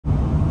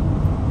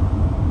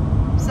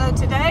So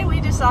today we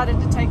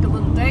decided to take a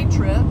little day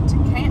trip to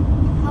Camp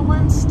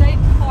Helen State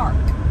Park.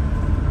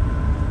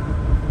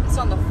 It's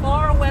on the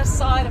far west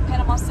side of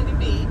Panama City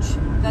Beach.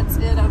 That's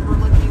it,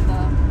 overlooking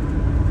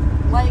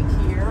the lake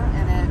here,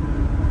 and it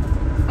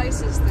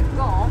faces the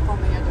Gulf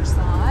on the other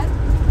side.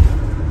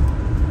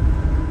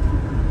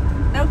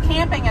 No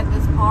camping at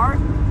this park,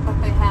 but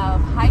they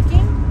have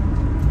hiking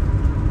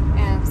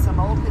and some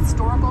old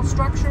historical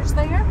structures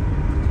there.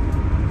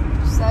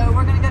 So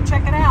we're gonna go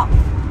check it out.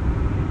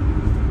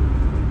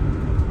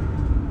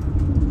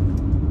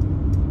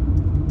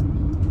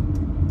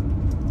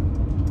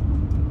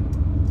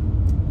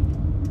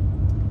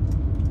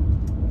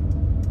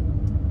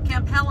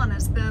 Camp Helen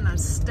has been a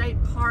state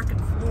park in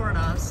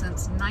Florida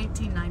since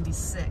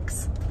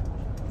 1996.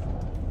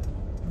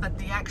 But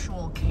the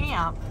actual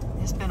camp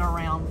has been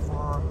around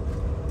for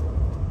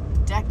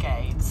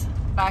decades.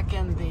 Back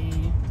in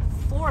the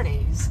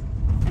 40s,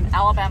 an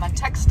Alabama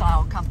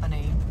textile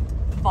company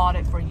bought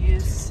it for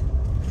use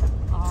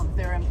of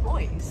their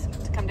employees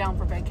to come down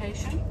for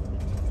vacation.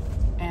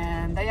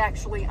 And they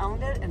actually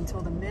owned it until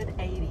the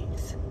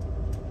mid-80s.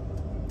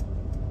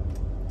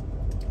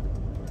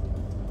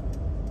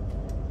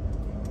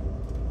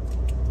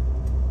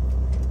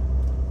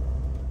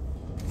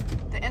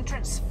 The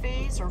entrance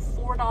fees are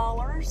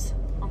 $4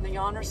 on the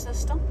honor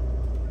system,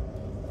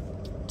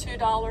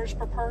 $2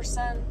 per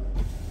person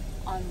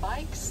on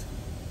bikes.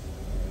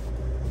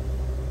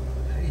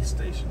 Pay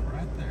station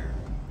right there.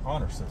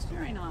 Honor system.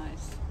 Very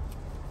nice.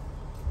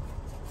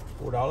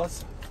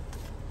 $4.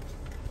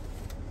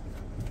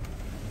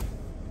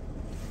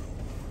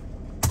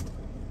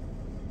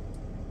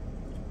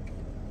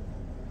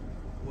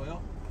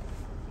 Well,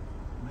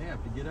 may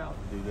have to get out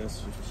to do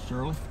this,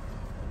 Shirley.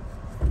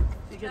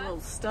 You get a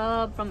little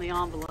stub from the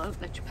envelope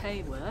that you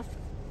paid with.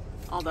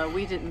 Although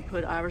we didn't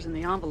put ours in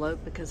the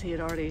envelope because he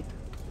had already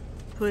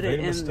put it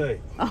in. Made a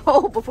mistake.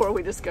 Oh, before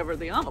we discovered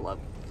the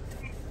envelope.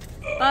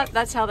 But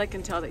that's how they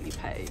can tell that you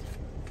paid.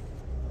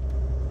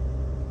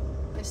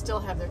 They still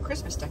have their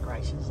Christmas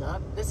decorations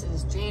up. This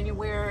is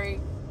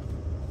January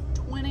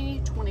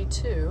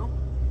 2022.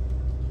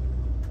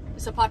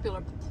 It's a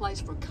popular place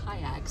for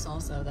kayaks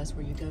also. That's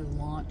where you go to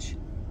launch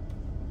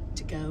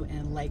to go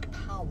in Lake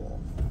Powell.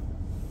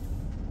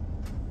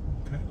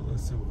 Okay,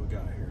 let's see what we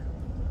got here.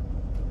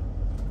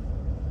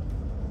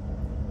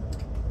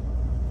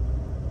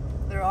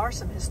 There are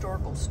some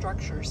historical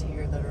structures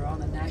here that are on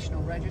the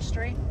National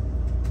Registry.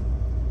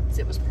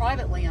 It was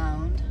privately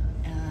owned,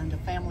 and a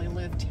family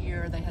lived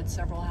here. They had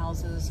several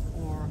houses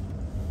for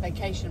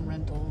vacation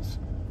rentals.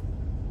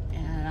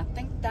 And I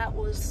think that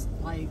was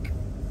like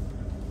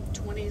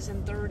 20s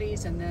and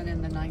 30s, and then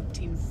in the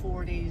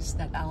 1940s,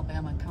 that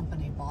Alabama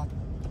company bought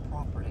the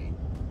property.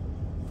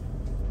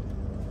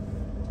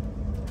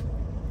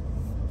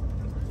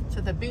 So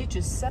the beach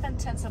is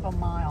 7/10 of a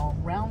mile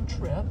round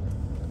trip.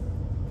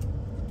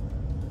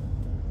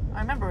 I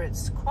remember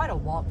it's quite a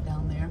walk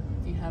down there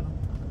if you have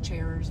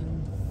chairs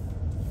and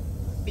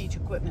beach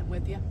equipment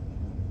with you.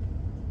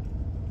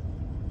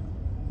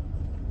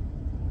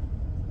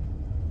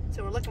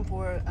 So we're looking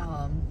for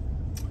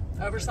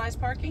oversized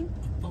parking.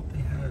 I thought they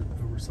had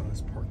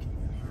oversized parking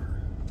in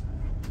here.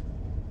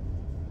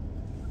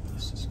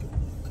 Let's just go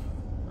look.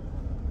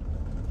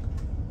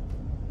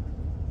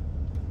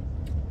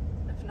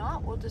 If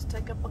not, we'll just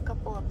take up a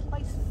couple of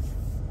places.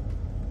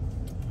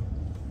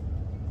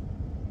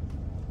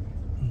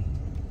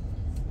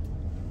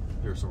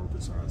 There's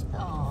oversized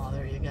parking. Oh,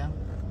 there you go.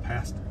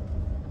 Past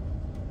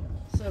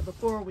it. So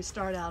before we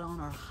start out on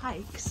our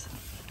hikes,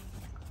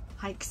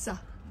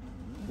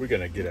 We're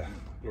gonna get a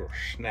little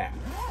snack.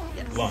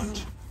 yes,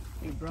 Lunch.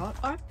 we brought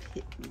our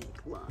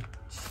picnic lunch.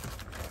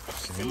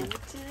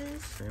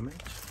 Sandwiches, Sandwich.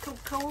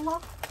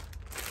 Coca-Cola,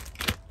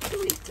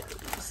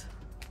 Doritos.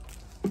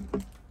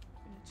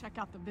 Check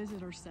out the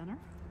visitor center.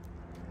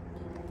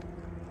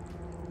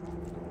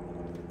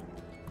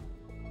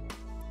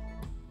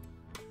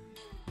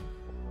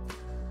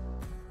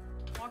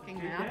 Walking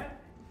map.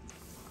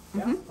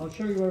 Yeah, I'll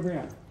show you where we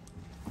are.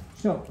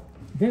 So,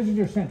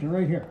 visitor center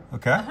right here.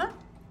 Okay.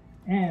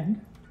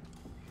 And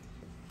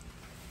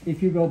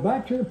if you go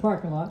back to the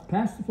parking lot,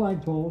 past the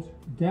flagpoles,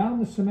 down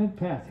the cement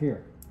path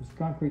here, this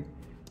concrete,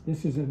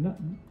 this is a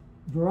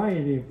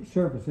variety of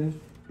surfaces,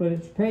 but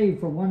it's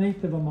paved for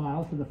 1/8 of a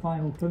mile to the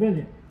final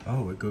pavilion.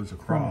 Oh, it goes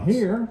across. From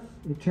here,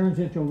 it turns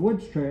into a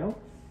woods trail,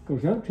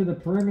 goes out to the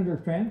perimeter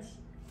fence,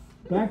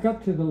 back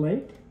up to the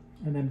lake,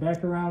 and then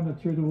back around and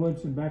through the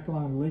woods and back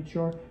along the lake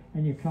shore,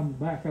 and you come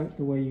back out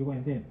the way you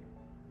went in.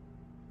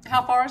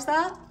 How far is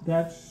that?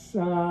 That's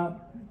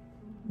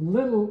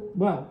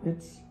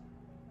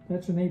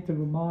that's 1/8 of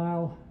a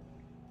mile.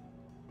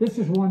 This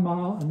is 1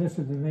 mile, and this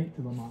is 1/8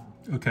 of a mile,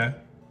 Okay.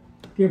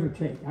 give or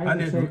take.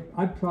 didn't-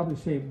 I'd probably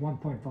say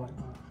 1.5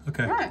 miles.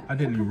 Okay. Right. I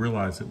didn't even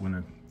realize it when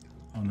it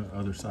on the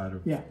other side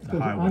of Yeah, it the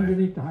goes highway.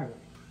 underneath the highway.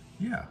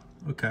 Yeah.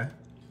 Okay.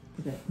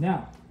 Okay,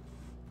 now,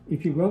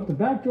 if you go out the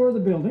back door of the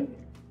building,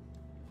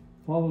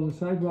 follow the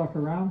sidewalk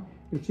around,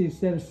 you'll see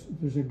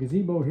there's a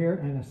gazebo here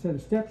and a set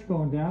of steps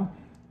going down.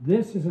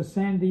 This is a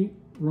sandy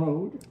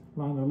road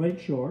along the lake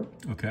shore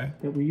Okay.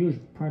 that we use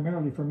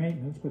primarily for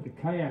maintenance, but the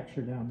kayaks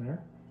are down there.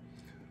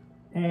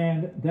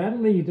 And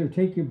that'll either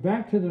take you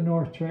back to the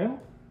North Trail,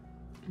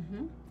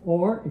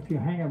 or if you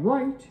hang a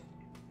right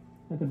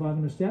at the bottom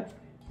of the steps,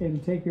 it'll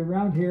take you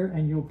around here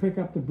and you'll pick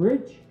up the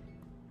bridge,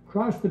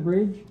 cross the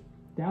bridge,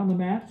 down the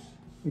mats,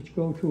 which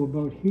go to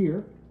about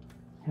here,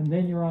 and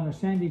then you're on a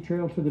sandy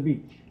trail to the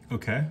beach.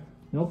 Okay.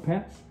 No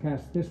pets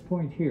past this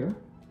point here,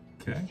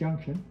 Okay. this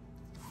junction.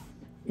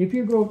 If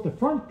you go up the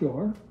front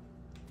door,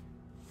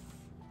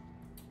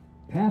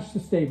 past the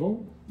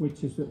stable,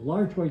 which is a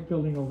large white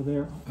building over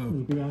there, you'll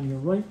be on your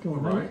right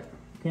going right.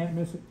 Can't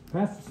miss it.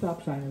 Past the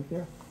stop sign right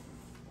there.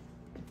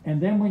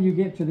 And then when you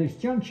get to this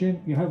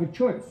junction, you have a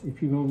choice.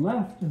 If you go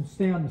left and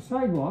stay on the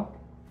sidewalk,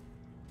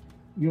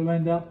 you'll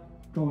end up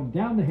going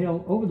down the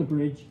hill, over the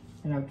bridge,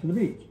 and out to the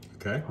beach.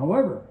 Okay.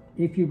 However,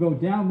 if you go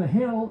down the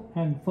hill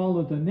and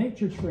follow the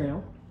nature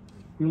trail,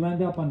 you'll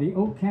end up on the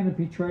Oak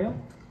Canopy Trail.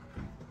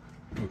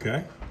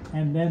 Okay.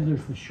 And then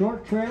there's the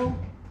short trail,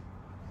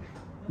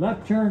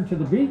 left turn to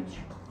the beach,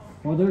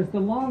 or there's the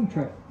long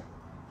trail.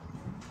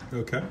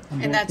 Okay. back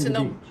And that's to in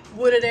the beach.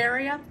 wooded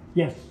area?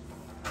 Yes.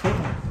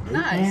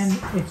 Nice.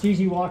 And it's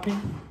easy walking.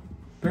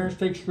 Parents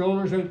take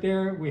strollers out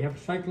there. We have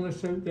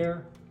cyclists out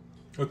there.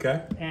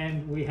 Okay.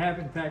 And we have,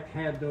 in fact,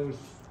 had those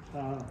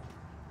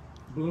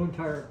balloon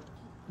tire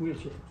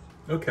wheelchairs.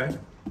 Okay.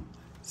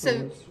 So So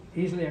it's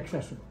easily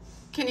accessible.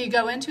 can you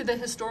go into the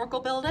historical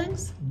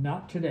buildings?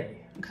 Not today.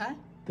 Okay.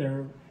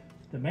 The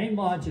main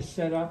lodge is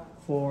set up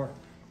for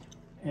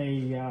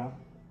a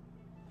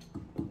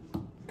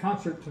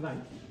concert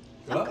tonight.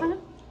 Okay.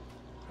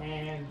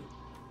 And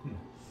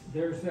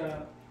there's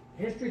a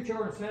history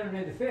tour on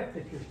Saturday the 5th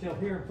if you're still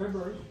here in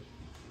February.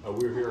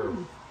 We're here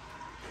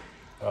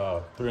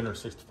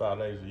 365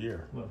 days a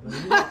year. Well,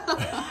 there you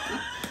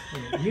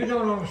go. You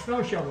don't own a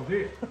snow shovel, do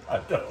you? I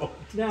don't.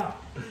 No.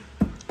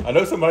 I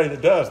know somebody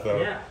that does,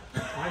 though. Yeah,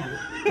 I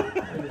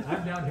do.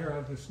 I'm down here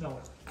out in the snow.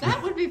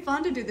 That would be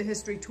fun to do the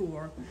history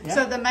tour. Yeah.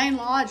 So the main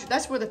lodge,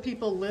 that's where the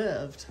people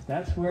lived.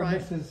 That's where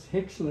Right. Mrs.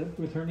 Hicks lived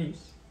with her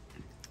niece.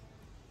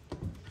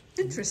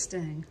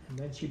 Interesting. And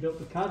then she built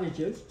the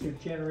cottages to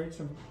generate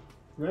some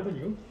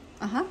revenue.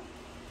 Uh-huh.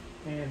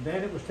 And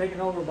then it was taken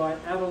over by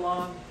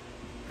Avalon.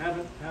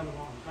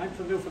 I'm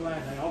from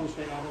Newfoundland, I always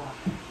say Avalon.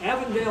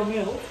 Avondale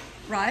Mill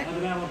Right. out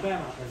of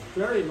Alabama, a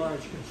very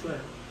large concern.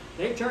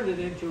 They turned it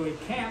into a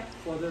camp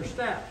for their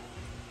staff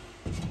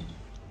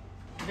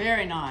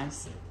Very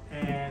nice.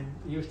 and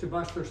used to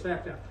bus their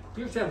staff down.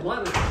 Used to have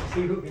letters to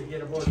see who could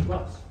get aboard the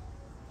bus.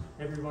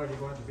 Everybody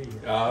wanted to be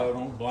here. I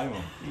don't blame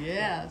them.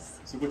 Yes.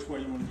 So which way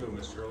you want to go,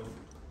 Miss Shirley?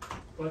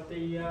 But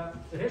the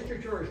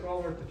history tour is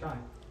well worth the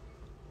time.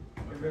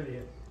 It really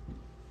is.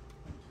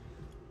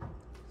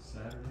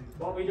 Saturday.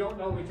 What we don't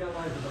know, we tell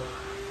lies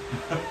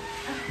about.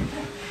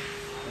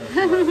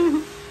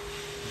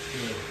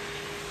 Good.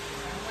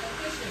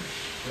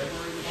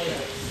 Oh,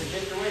 yeah. If it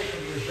gets away, it can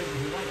be as big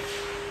as you like it.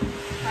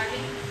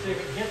 Pardon? If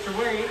it gets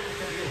away, it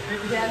can be as big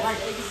as you like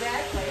it.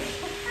 exactly.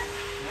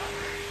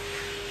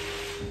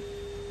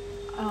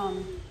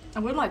 I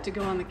would like to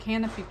go on the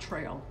Canopy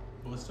Trail.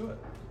 Well, let's do it.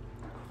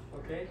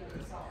 Okay?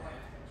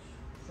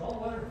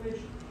 Saltwater fish,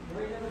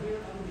 right over here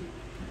on the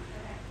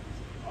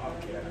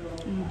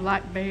beach.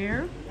 Black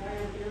bear,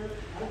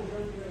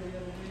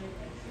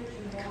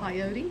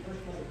 coyote.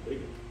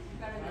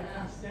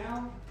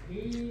 Down,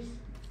 he's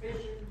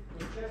fishing,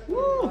 with chest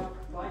Woo!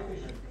 fly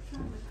fishing.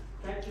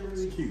 Catch and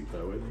release. It's cute,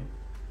 though, isn't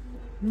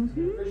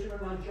The fisherman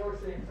on shore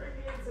saying, bring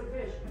me in some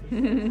fish.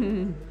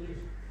 he?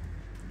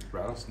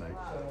 Rattlesnake.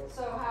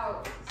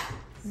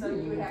 So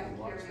you would have to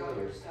carry all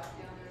your stuff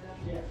down there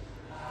then?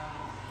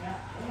 Yeah.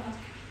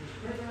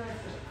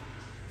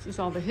 This is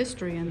all the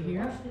history in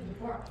here. West of the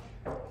park,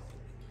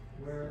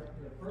 where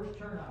the first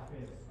turnoff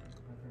is.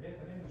 I forget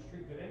the name of the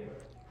street, but anyway,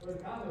 where the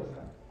condos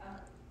are.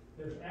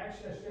 There's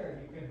access there.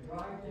 You can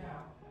drive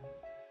down.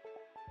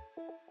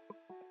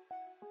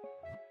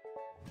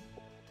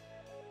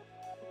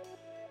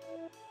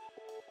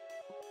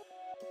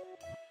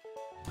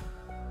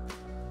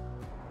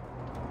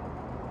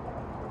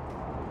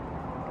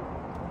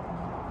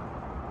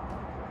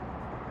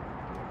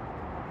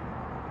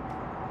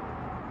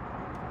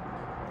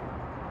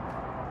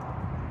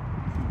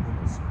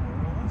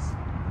 Squirrels.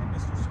 Hey,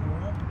 Mr.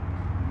 Squirrel.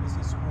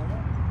 Mrs.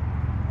 Squirrel.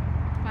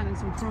 Finding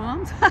some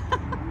prawns.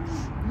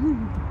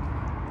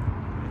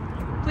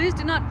 Please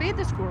do not feed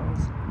the squirrels.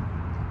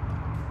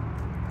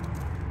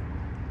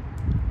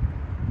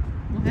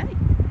 Well, hey.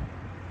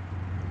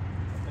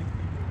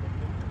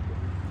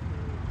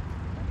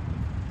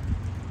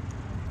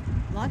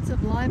 Lots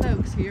of live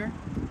oaks here.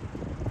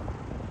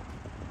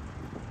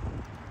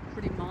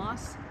 Pretty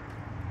moss.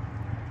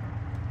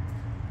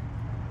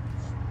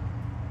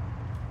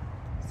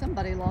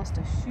 Somebody lost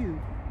a shoe.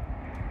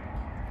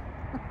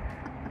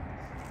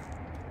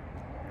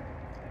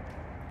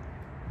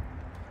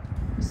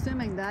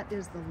 Assuming that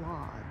is the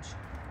lodge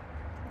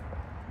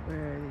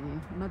where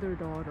the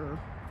mother-daughter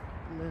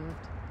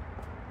lived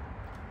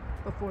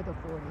before the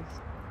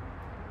 40s.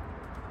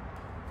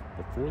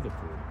 Before the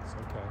 40s,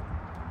 okay.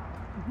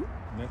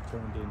 And that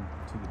turned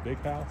into the big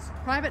house.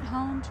 Private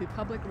home to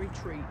public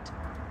retreat.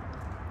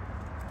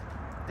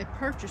 They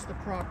purchased the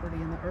property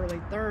in the early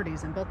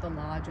 30s and built the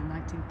lodge in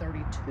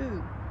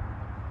 1932.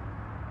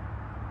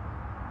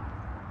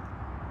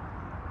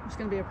 It was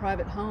going to be a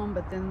private home,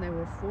 but then they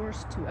were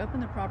forced to open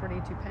the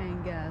property to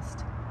paying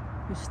guests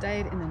who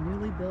stayed in the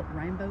newly built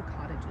rainbow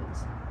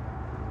cottages.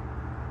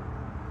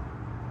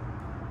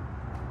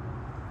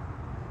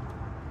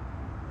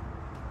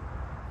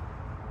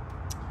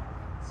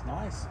 It's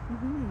nice.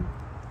 Mm-hmm.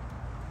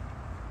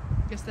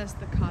 Guess that's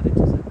the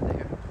cottages over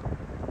there.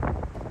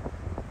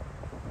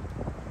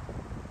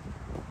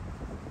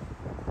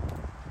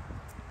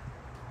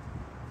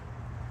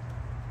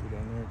 Go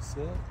down there and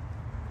sit.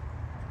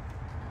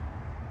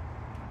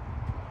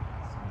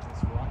 Some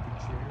nice rocking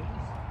chairs.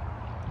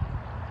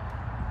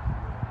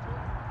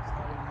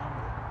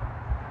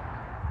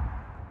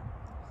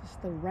 This is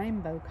the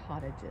rainbow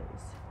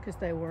cottages because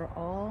they were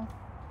all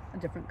a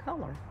different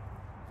color.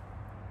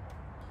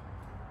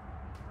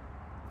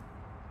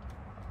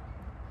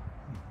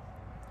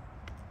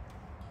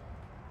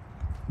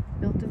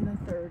 Built in the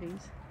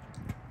 30s.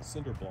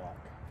 Cinder block.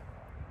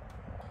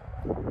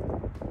 Built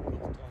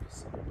out of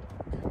cinder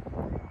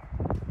block.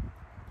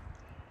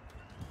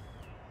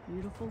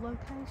 Beautiful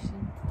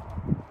location.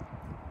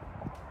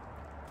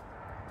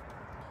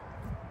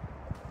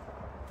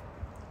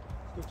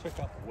 Let's go check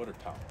out the water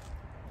tower.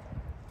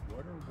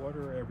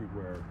 Water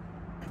everywhere,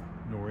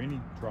 nor any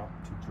drop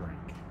to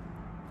drink.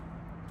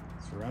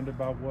 Surrounded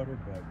by water,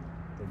 but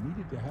they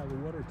needed to have a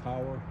water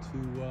tower to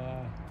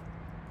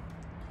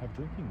have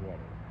drinking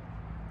water.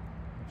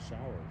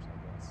 Showers, I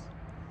guess.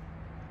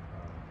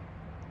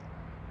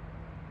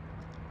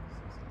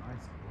 This is a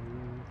nice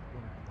old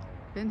water tower.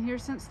 Been here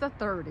since the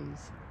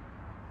 30s.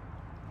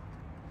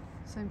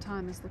 Same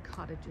time as the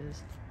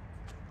cottages.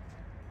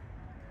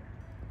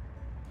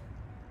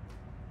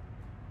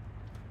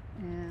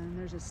 And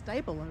there's a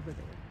stable over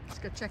there. Let's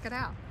go check it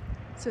out.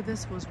 So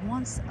this was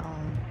once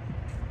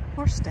a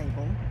horse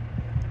stable,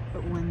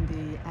 but when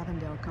the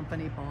Avondale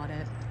company bought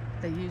it,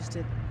 they used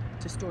it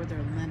to store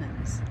their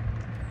linens.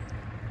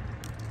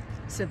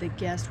 So the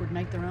guests would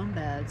make their own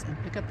beds and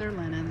pick up their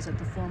linens at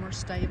the former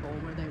stable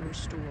where they were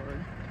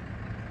stored.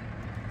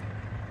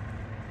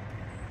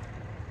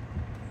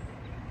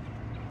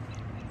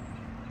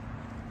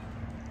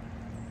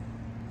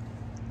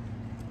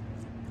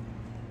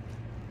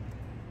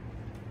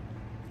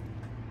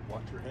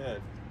 Watch your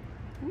head.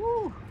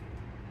 Woo!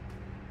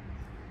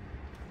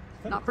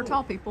 Not for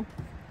tall people.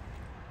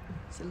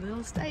 It's a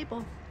little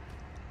stable.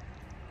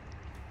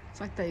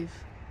 It's like they've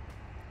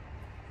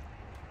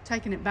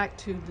taken it back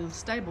to the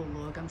stable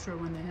look. I'm sure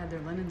when they had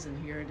their linens in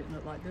here, it didn't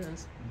look like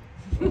this.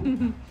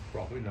 Well,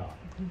 probably not.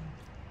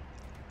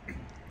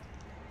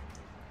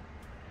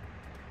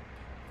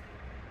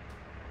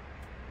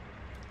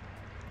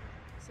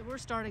 So we're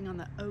starting on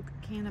the Oak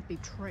Canopy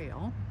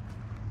Trail.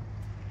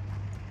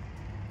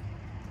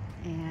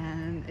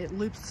 And it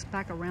loops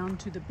back around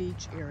to the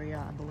beach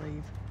area, I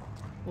believe.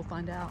 We'll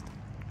find out.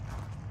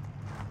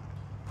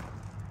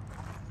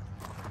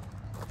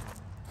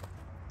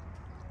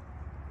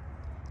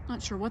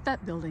 Not sure what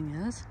that building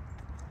is.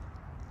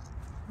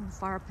 Little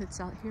fire pits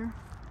out here.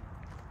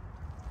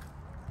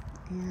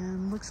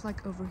 And looks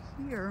like over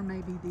here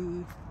maybe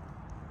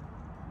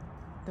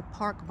the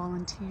park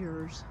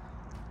volunteers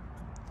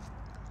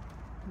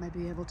may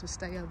be able to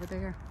stay over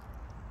there.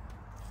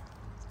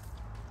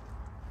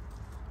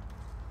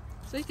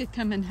 So you could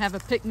come and have a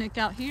picnic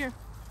out here.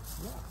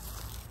 Yeah,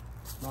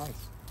 nice.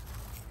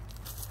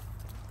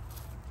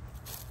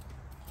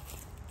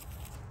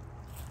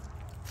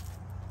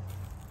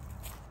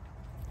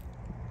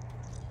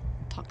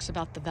 Talks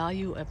about the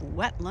value of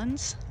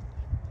wetlands.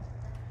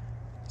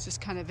 It's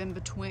just kind of in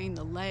between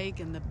the lake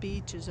and the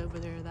beach is over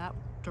there that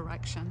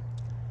direction.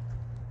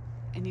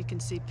 And you can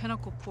see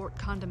Pinnacle Port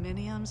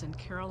condominiums and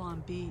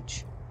Carillon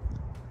Beach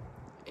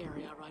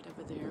area right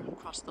over there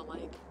across the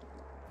lake.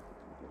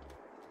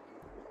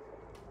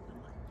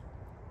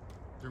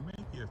 There may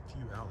be a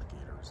few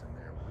alligators in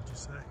there, would you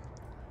say?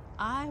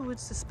 I would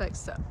suspect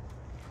so.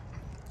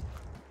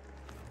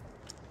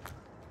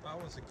 If I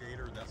was a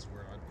gator, that's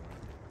where I'd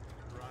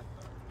go. Right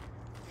there.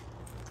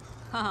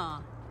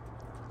 Huh.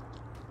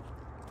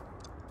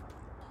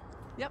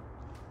 Yep.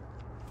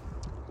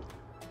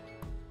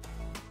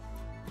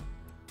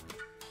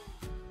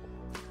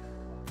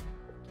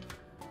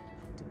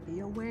 To be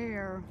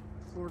aware,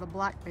 Florida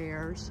black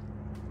bears.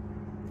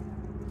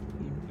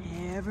 You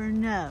never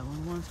know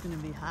when one's going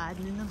to be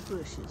hiding in the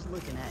bushes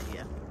looking at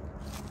you.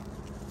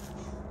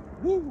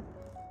 Woo!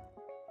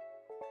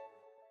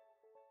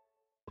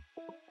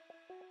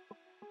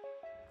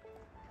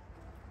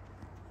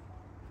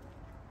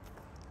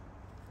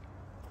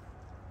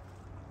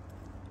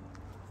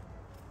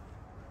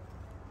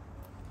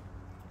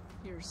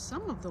 Here's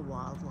some of the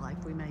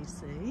wildlife we may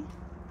see.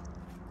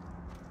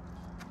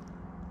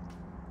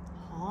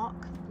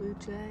 Hawk, blue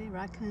jay,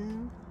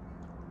 raccoon.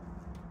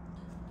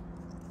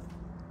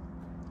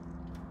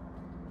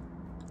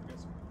 I guess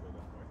we can go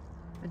that way.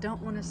 I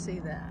don't want to see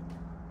that.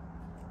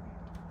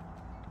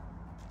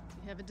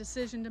 You have a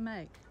decision to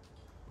make.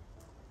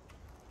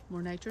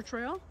 More nature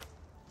trail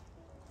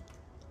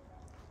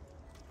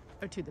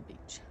or to the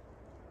beach?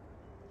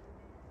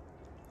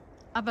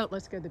 I vote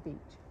let's go to the beach.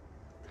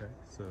 Okay,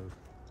 so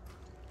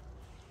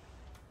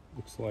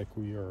looks like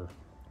we are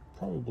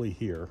probably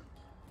here.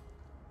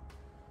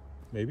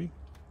 Maybe?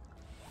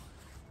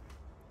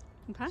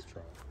 Okay. Let's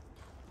try.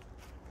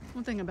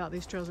 One thing about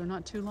these trails, are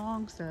not too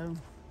long, so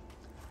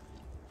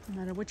no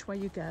matter which way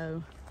you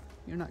go,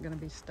 you're not going to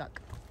be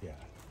stuck. Yeah.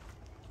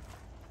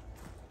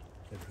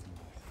 It is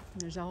nice.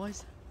 And there's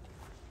always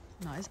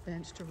a nice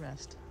bench to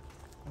rest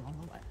along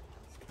the way.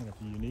 It's kind of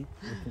a unique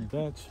looking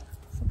bench.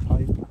 Some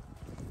pipe,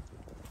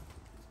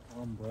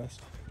 armrest.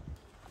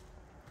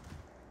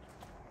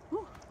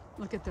 Ooh,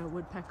 look at the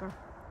woodpecker.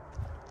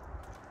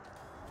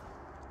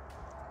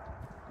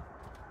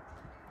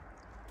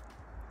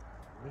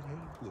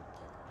 Red-headed blue.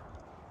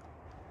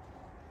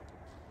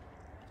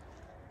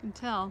 You can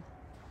tell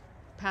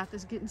the path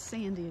is getting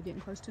sandy, you're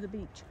getting close to the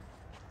beach.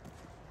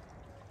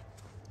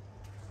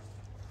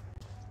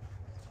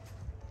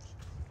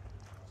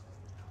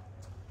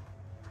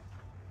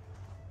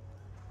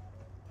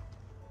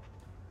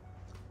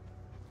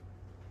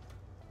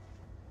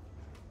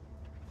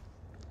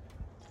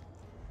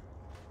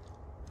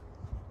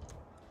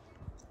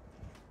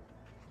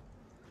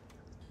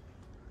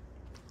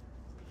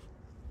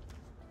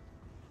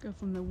 Go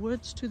from the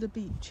woods to the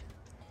beach.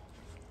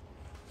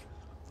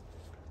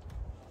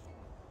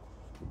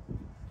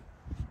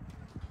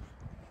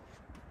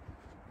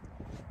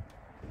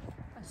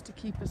 That's to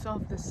keep us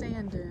off the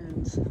sand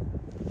dunes.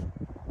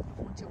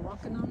 I want you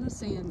walking on the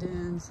sand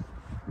dunes.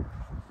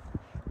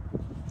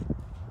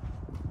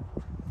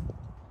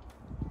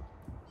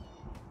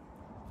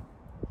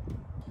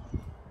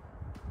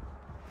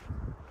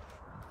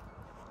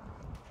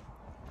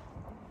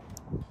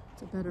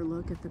 It's a better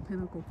look at the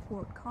Pinnacle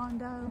Court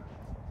condo.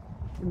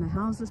 And the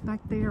houses back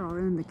there are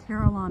in the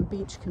Caroline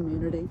Beach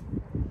community.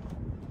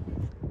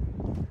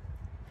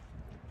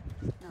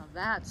 Now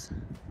that's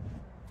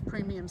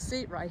premium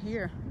seat right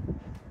here.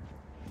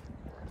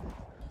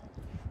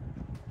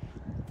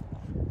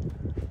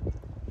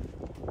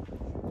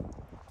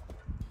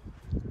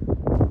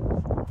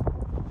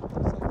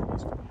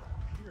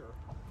 Here,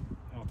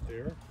 out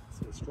there, it's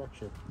a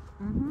structure.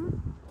 Mm-hmm.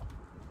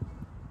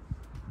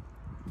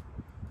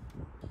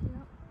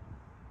 Yep.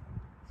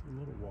 It's a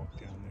little walk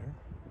down there.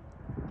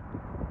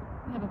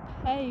 We have a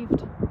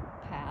paved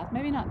path,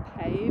 maybe not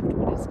paved,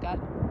 but it's got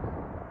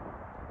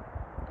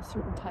a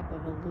certain type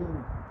of a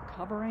little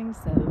covering,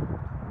 so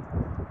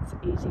it's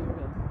easier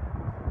to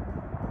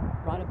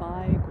ride a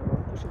bike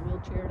or push a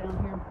wheelchair down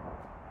here.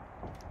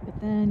 But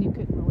then you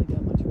couldn't really go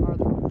much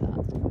farther with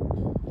that.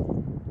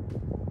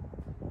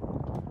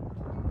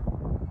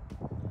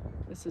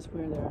 This is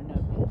where there are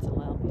no pets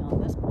allowed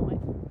beyond this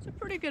point. It's a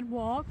pretty good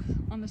walk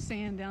on the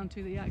sand down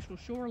to the actual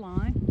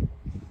shoreline.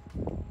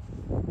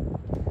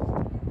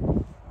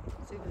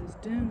 See those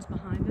dunes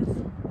behind us.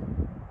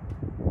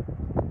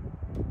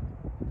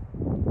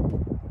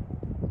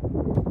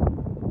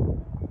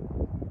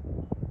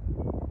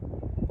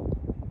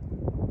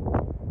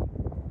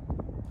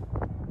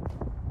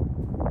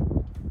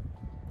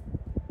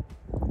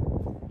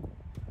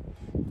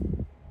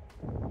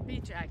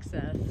 Beach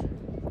access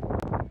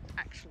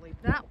actually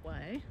that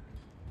way,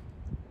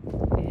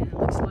 and it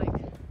looks like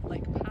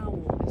Lake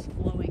Powell is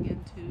flowing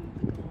into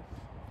the Gulf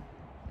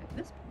at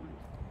this point.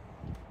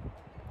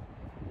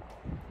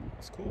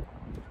 It's cool.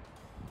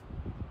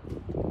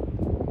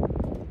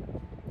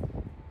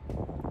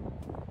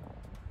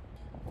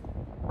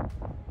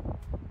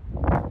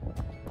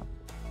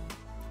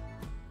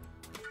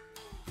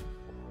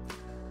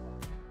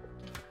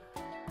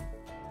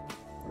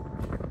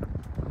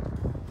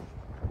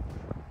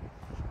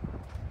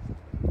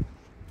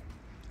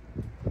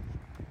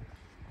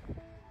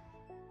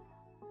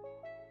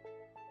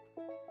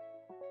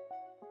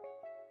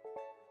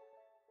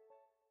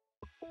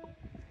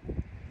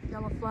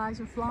 Yellow flags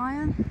are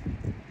flying.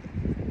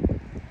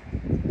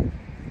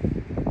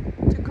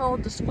 Too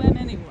cold to swim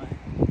anyway.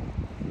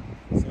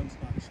 The sun's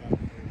not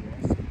shining very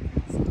well, so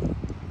it's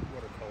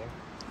watercolor.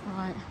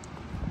 Right.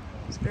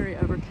 It's very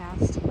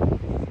overcast.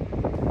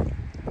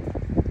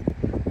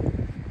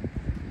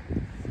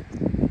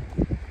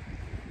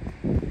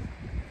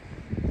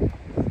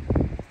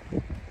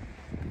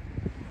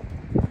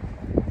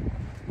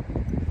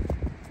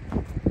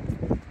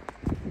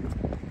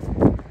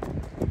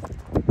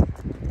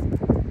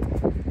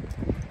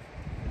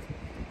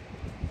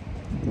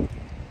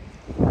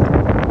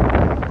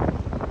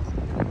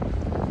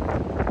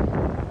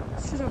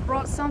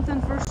 Brought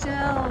something for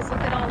shells. Look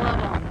at all of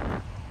them.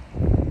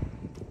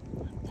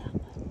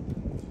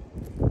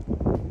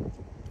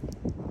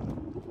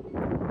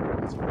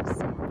 That's for the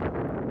sun.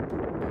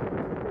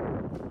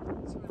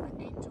 These are the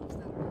angels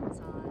that are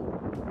inside.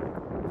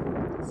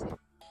 You can see.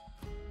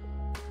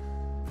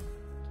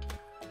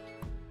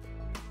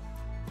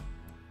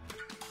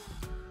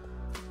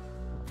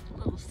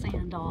 Little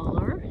sand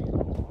dollar.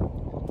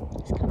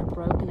 It's kind of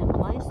broken in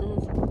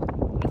places.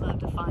 We love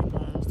to find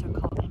those. They're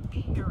called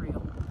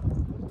imperial.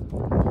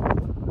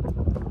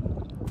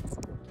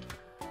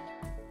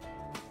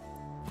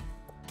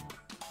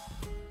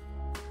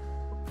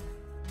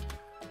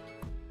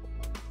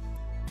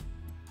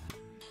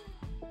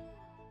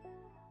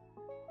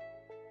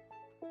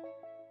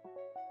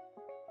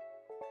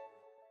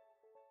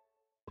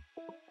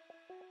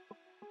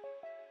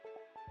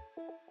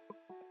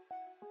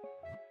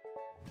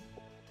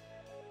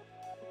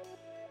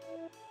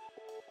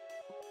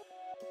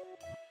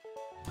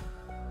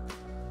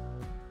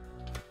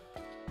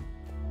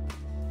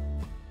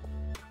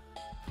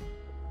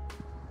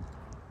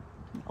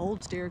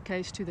 old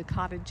staircase to the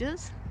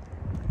cottages.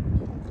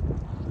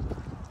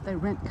 They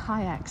rent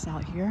kayaks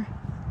out here,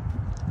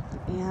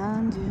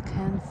 and you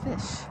can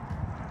fish.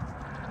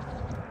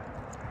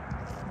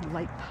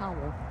 Lake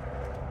Powell.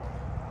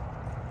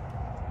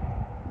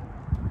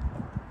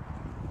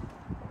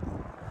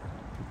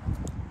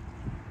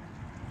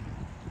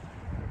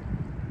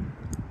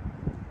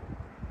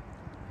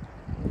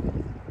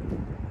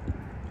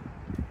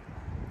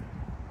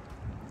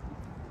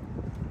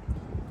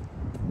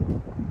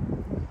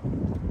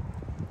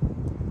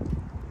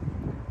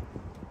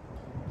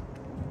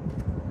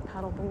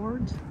 Paddle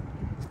boards.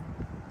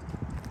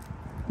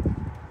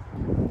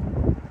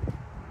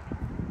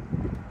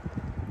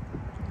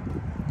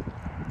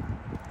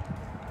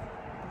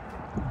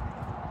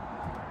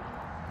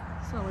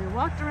 So we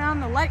walked around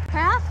the lake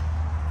path,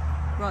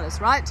 brought us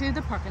right to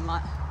the parking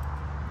lot.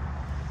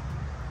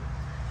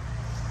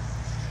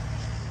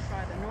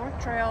 Try the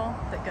north trail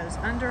that goes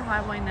under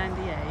Highway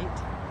 98.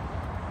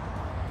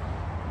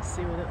 Let's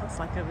see what it looks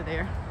like over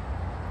there.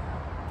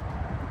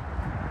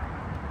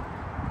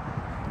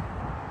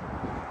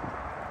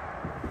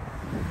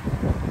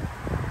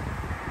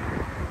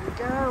 Here we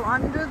go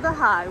under the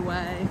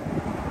highway.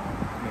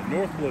 The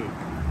North Loop.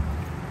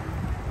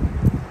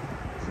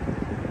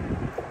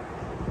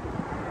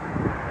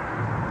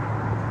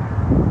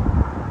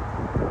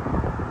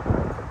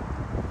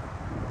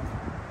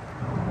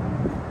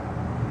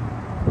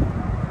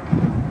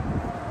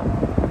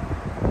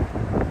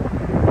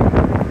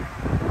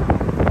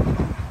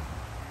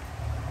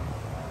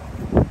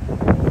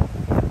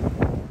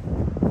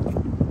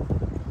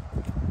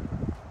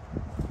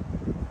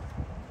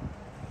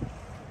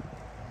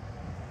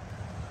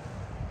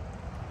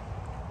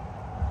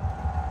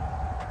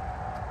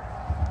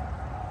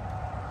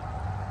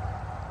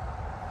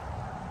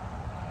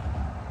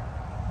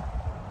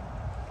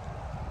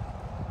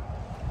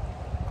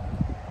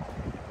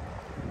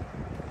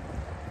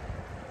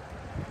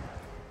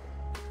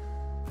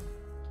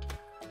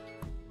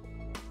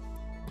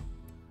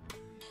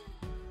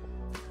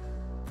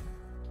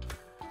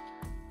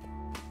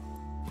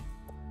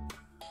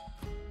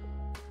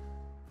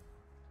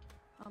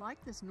 I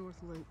like this north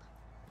loop.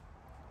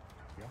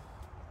 Yeah,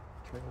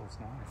 trail is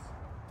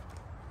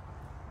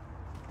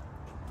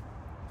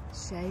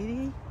nice.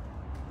 Shady,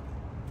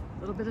 a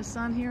little bit of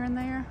sun here and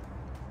there.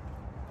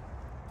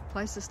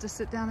 Places to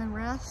sit down and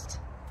rest.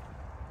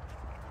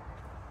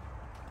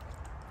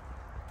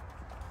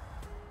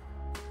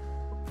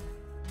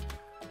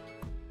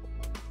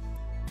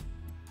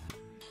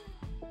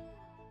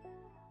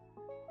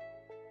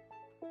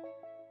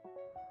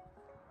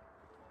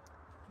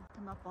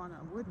 Come up on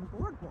a wooden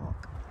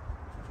boardwalk.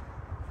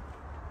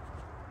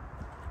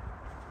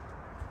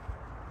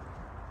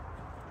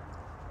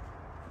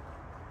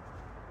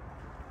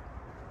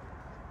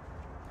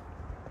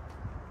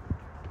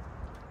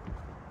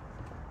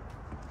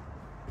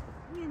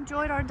 We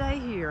enjoyed our day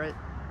here at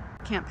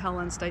Camp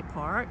Helen State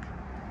Park.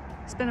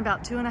 Spent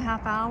about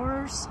 2.5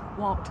 hours,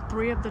 walked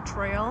 3 of the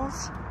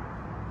trails,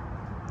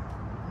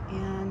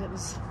 and it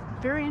was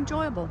very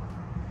enjoyable.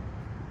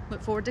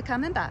 Look forward to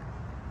coming back.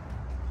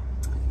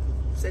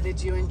 So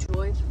did you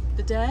enjoy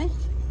the day?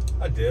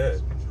 I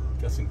did.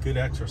 Got some good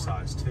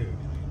exercise too.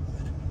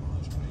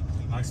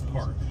 Nice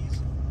park.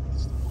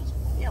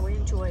 Yeah, we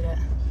enjoyed it.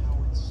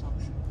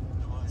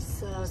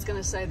 So I was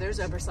gonna say there's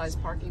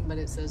oversized parking, but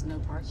it says no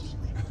parking.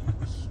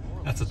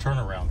 That's a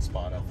turnaround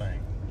spot, I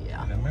think.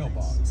 Yeah. And a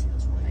mailbox.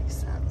 Makes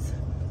sense.